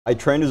I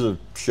trained as a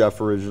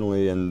chef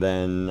originally and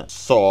then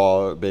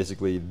saw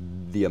basically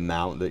the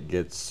amount that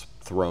gets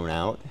thrown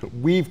out.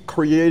 We've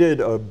created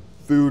a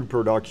food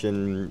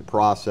production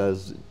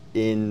process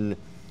in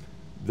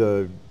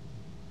the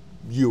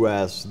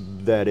US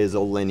that is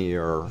a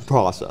linear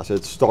process.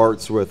 It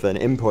starts with an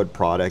input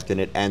product and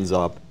it ends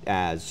up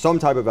as some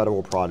type of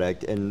edible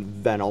product,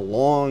 and then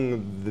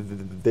along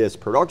this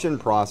production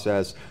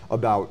process,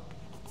 about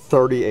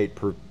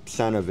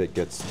 38% of it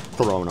gets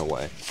thrown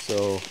away.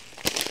 So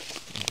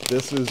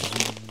this is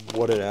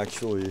what it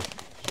actually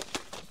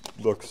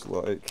looks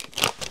like.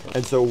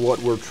 And so what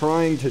we're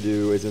trying to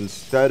do is,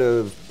 instead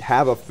of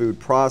have a food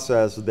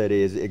process that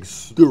is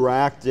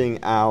extracting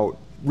out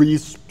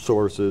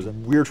resources,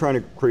 we're trying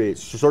to create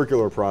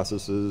circular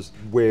processes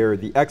where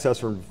the excess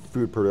from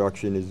food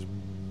production is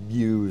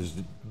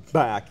used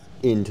back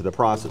into the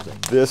processing.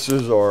 This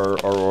is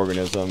our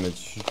organism.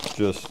 It's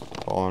just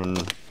on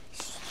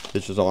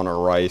a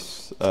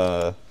rice,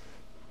 but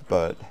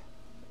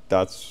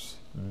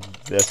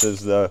this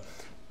is the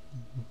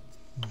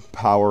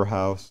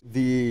powerhouse.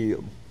 The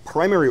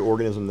primary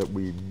organism that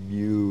we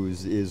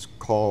use is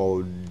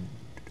called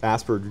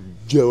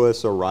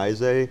Aspergillus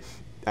oryzae.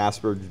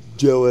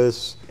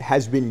 Aspergillus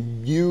has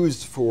been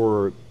used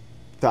for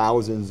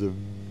thousands of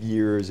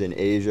years in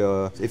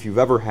Asia. If you've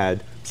ever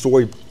had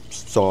soy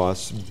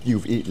sauce,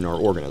 you've eaten our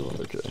organism.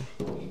 Okay,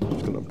 I'm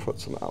just gonna put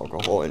some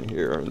alcohol in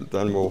here, and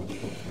then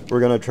we're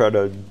gonna try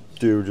to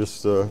do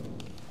just a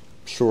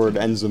short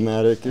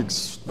enzymatic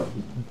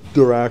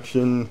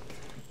extraction.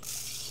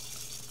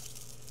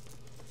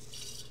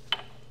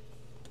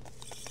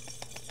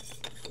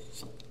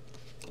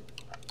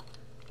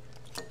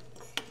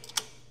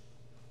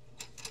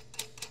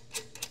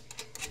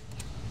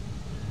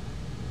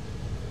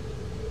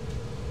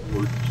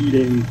 We're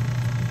heating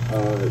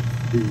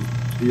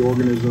the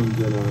organisms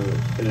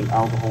in an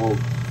alcohol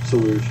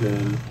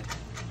solution.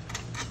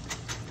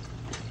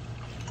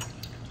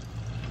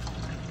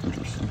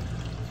 Interesting.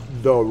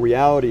 The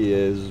reality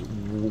is,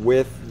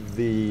 with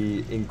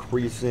the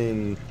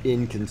increasing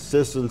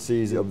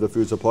inconsistencies of the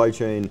food supply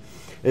chain,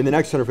 in the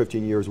next 10 or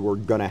 15 years, we're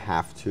gonna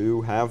have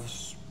to have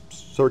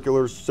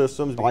circular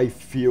systems. I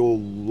feel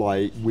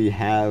like we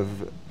have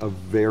a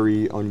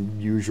very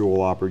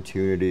unusual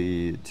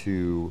opportunity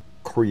to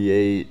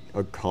create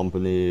a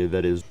company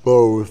that is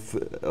both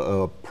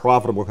a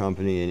profitable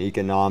company, an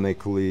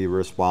economically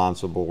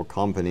responsible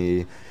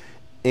company,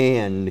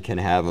 and can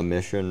have a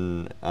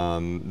mission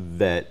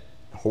that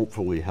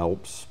hopefully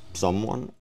helps someone.